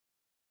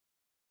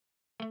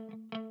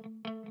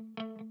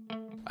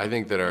I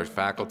think that our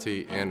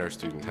faculty and our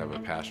students have a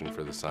passion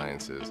for the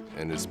sciences,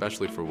 and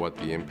especially for what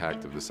the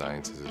impact of the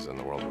sciences is in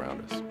the world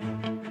around us.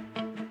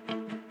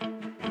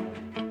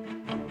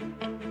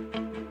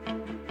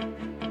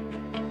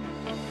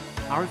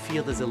 Our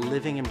field is a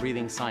living and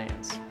breathing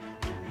science.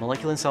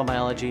 Molecular and cell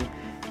biology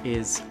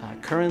is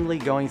currently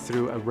going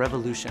through a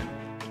revolution.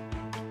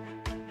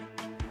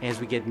 As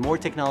we get more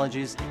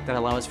technologies that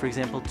allow us, for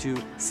example, to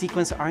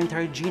sequence our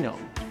entire genome.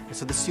 And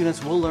so the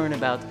students will learn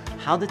about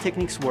how the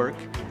techniques work,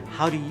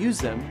 how to use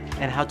them,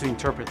 and how to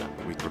interpret them.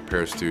 We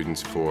prepare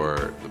students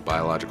for the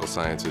biological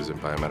sciences and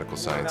biomedical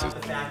sciences.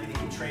 About the fact that it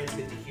can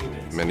transmit to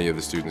humans. Many of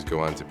the students go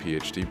on to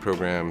PhD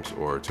programs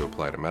or to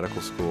apply to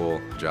medical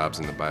school, jobs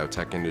in the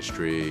biotech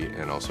industry,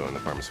 and also in the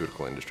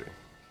pharmaceutical industry.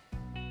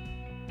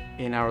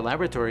 In our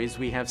laboratories,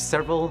 we have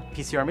several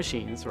PCR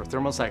machines, or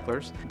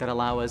thermocyclers, that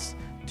allow us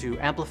to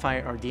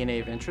amplify our DNA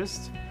of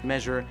interest,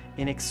 measure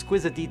in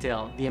exquisite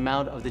detail the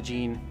amount of the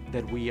gene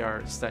that we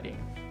are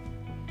studying.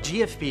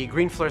 GFP,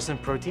 green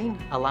fluorescent protein,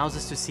 allows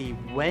us to see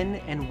when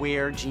and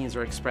where genes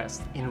are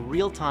expressed in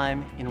real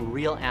time in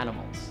real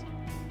animals.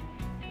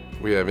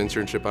 We have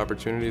internship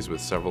opportunities with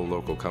several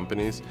local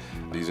companies.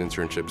 These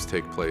internships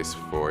take place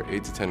for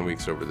 8 to 10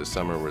 weeks over the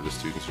summer where the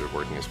students are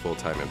working as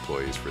full-time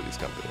employees for these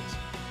companies.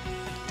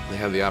 They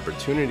have the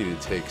opportunity to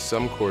take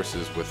some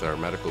courses with our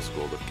medical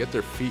school to get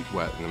their feet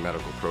wet in the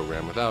medical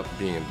program without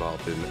being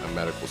involved in a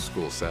medical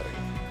school setting.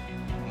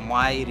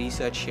 My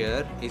research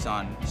here is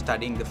on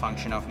studying the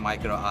function of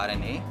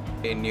microRNA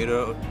in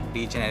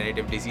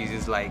neurodegenerative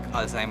diseases like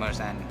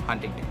Alzheimer's and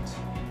Huntington's.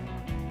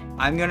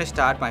 I'm going to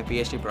start my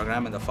PhD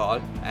program in the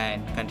fall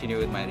and continue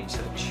with my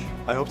research.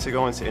 I hope to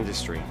go into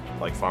industry,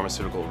 like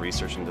pharmaceutical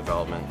research and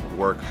development,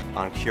 work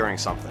on curing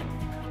something.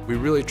 We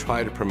really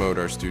try to promote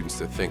our students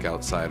to think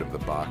outside of the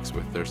box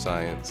with their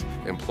science.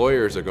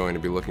 Employers are going to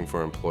be looking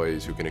for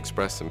employees who can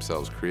express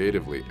themselves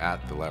creatively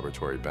at the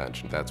laboratory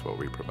bench, and that's what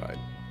we provide.